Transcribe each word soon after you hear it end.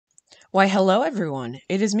Why, hello everyone,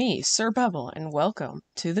 it is me, Sir Bubble, and welcome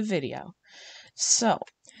to the video. So,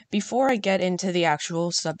 before I get into the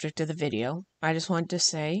actual subject of the video, I just wanted to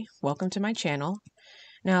say, welcome to my channel.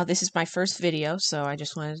 Now, this is my first video, so I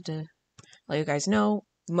just wanted to let you guys know,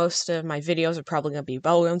 most of my videos are probably going to be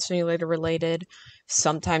Bubblegum Simulator related.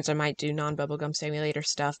 Sometimes I might do non-Bubblegum Simulator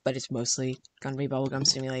stuff, but it's mostly going to be Bubblegum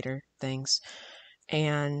Simulator things.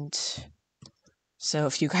 And so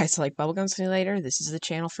if you guys like Bubblegum Simulator, this is the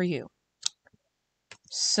channel for you.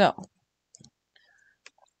 So,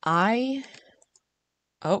 oh,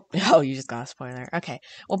 you just got a spoiler. Okay,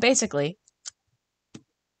 well, basically,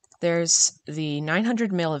 there's the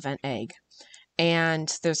 900 mil event egg,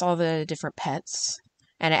 and there's all the different pets,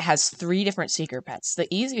 and it has 3 different secret pets.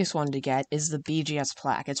 The easiest one to get is the BGS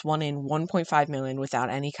Plaque. It's 1 in 1.5 million without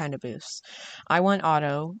any kind of boosts. I went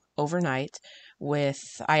auto overnight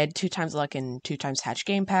I had 2 times luck and 2 times Hatch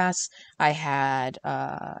Game Pass. I had,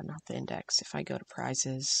 not the index, if I go to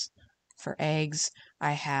prizes for eggs,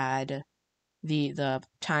 I had the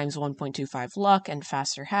times 1.25 luck and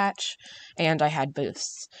faster hatch, and I had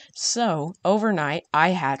boosts. So, overnight, I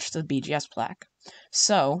hatched the BGS Plaque.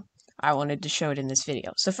 So, I wanted to show it in this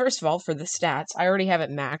video. So first of all, for the stats, I already have it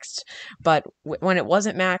maxed, but when it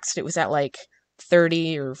wasn't maxed, it was at like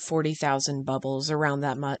 30 or 40,000 bubbles, around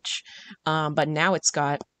that much. But now it's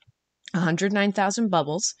got 109,000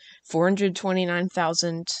 bubbles,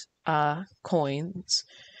 429,000 coins,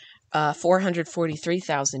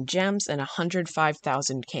 443,000 gems, and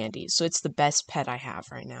 105,000 candies. So it's the best pet I have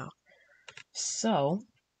right now. So,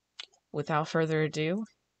 without further ado,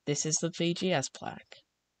 this is the BGS Plaque.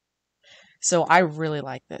 So I really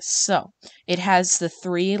like this. So, it has the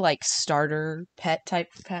 3, like, starter pet type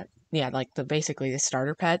pet. Yeah, like, basically the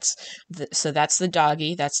starter pets. So that's the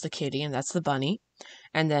doggy, that's the kitty, and that's the bunny.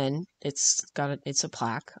 And then it's a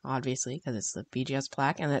plaque, obviously, because it's the BGS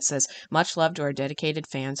Plaque, and it says, "Much love to our dedicated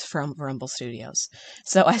fans from Rumble Studios."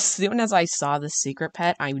 So as soon as I saw the secret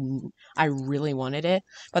pet, I really wanted it.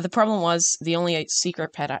 But the problem was, the only other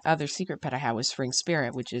secret pet I had was Spring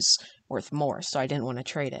Spirit, which is worth more, so I didn't want to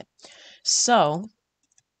trade it. So,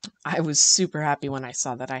 I was super happy when I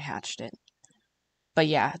saw that I hatched it. But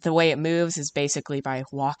yeah, the way it moves is basically by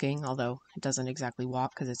walking, although it doesn't exactly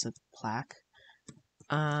walk because it's a plaque.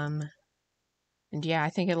 And yeah, I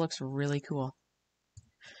think it looks really cool.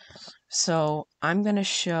 So, I'm going to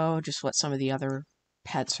show just what some of the other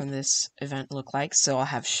pets from this event look like. So, I'll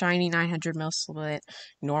have shiny 900 mil split,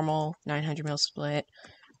 normal 900 mil split,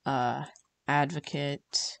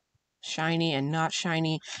 advocate, shiny and not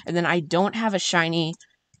shiny, and then I don't have a shiny,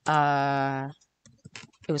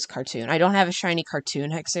 it was cartoon. I don't have a shiny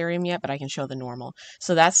cartoon Hexarium yet, but I can show the normal.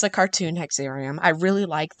 So that's the cartoon Hexarium. I really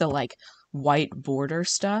like the, like, white border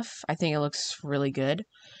stuff. I think it looks really good.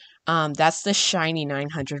 That's the shiny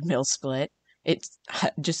 900 mil split. It's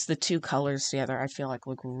just the 2 colors together, I feel like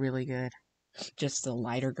look really good. Just the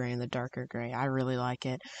lighter gray and the darker gray. I really like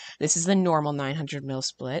it. This is the normal 900 mil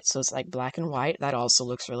split, so it's like black and white. That also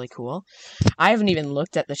looks really cool. I haven't even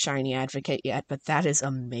looked at the shiny advocate yet, but that is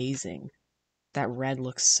amazing. That red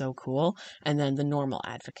looks so cool. And then the normal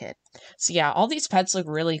advocate. So yeah, all these pets look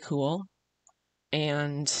really cool.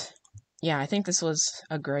 And yeah, I think this was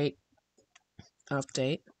a great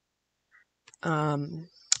update. And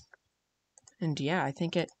yeah,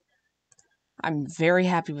 I'm very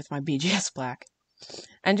happy with my BGS Plaque.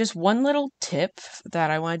 And just one little tip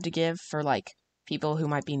that I wanted to give for, like, people who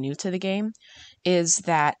might be new to the game is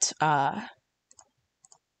that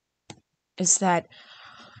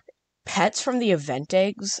pets from the event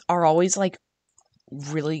eggs are always, like,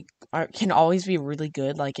 can always be really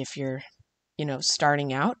good, like, if you're,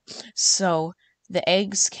 starting out. So the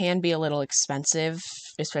eggs can be a little expensive,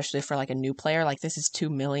 especially for, like, a new player. Like, this is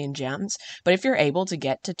 2 million gems. But if you're able to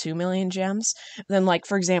get to 2 million gems, then, like,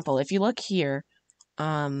 for example, if you look here,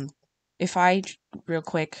 if I real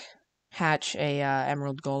quick hatch a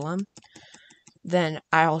Emerald Golem, then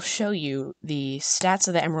I'll show you the stats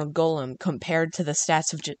of the Emerald Golem compared to the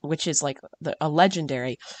stats of, which is like a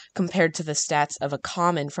legendary, compared to the stats of a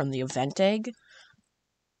common from the event egg,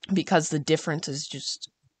 because the difference is just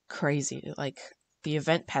crazy. Like, the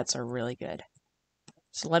event pets are really good.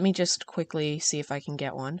 So let me just quickly see if I can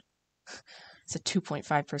get one. It's a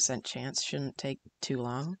 2.5% chance, shouldn't take too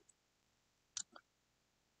long.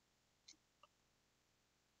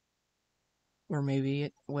 Or maybe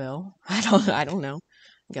it will. I don't know.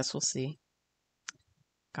 I guess we'll see.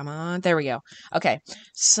 Come on. There we go. Okay.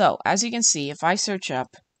 So, as you can see, if I search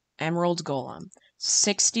up Emerald Golem,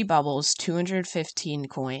 60 bubbles, 215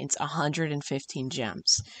 coins, 115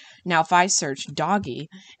 gems. Now, if I search doggy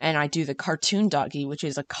and I do the cartoon doggy, which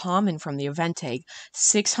is a common from the event egg,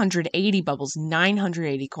 680 bubbles,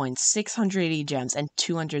 980 coins, 680 gems, and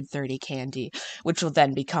 230 candy, which will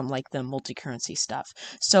then become like the multi-currency stuff.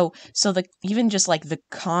 So the even just like the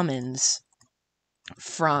commons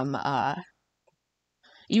from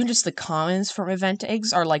even just the commons from event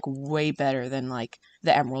eggs are like way better than like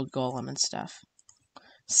the emerald golem and stuff.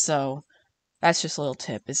 So that's just a little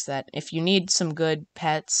tip, is that if you need some good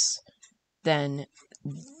pets, then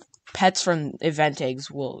pets from event eggs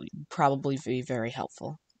will probably be very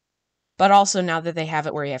helpful. But also, now that they have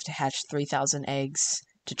it where you have to hatch 3,000 eggs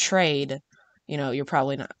to trade, you know, you're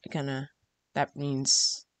probably not gonna, that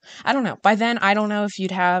means, I don't know. By then, I don't know if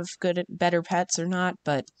you'd have better pets or not,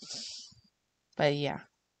 but yeah.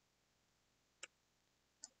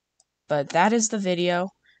 But that is the video.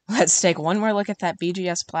 Let's take one more look at that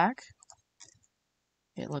BGS plaque.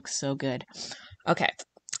 It looks so good. Okay,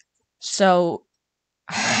 so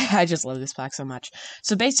I just love this plaque so much.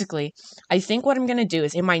 So basically, I think what I'm going to do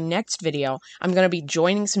is in my next video, I'm going to be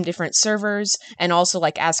joining some different servers and also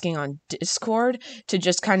like asking on Discord to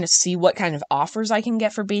just kind of see what kind of offers I can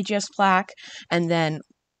get for BGS plaque. And then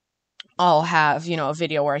I'll have, you know, a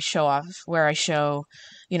video where I show,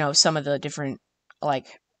 you know, some of the different, like,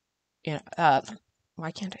 you know, why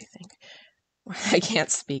can't I think? I can't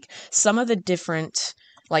speak. Some of the different,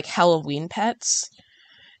 like, Halloween pets.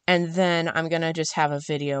 And then I'm going to just have a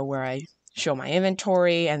video where I show my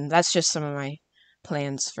inventory. And that's just some of my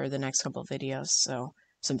plans for the next couple of videos. So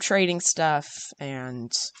some trading stuff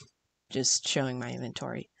and just showing my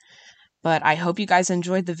inventory. But I hope you guys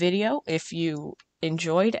enjoyed the video. If you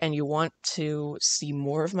enjoyed and you want to see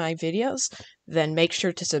more of my videos, then make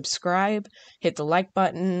sure to subscribe, hit the like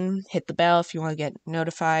button, hit the bell if you want to get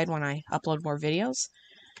notified when I upload more videos,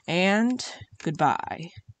 and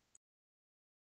goodbye.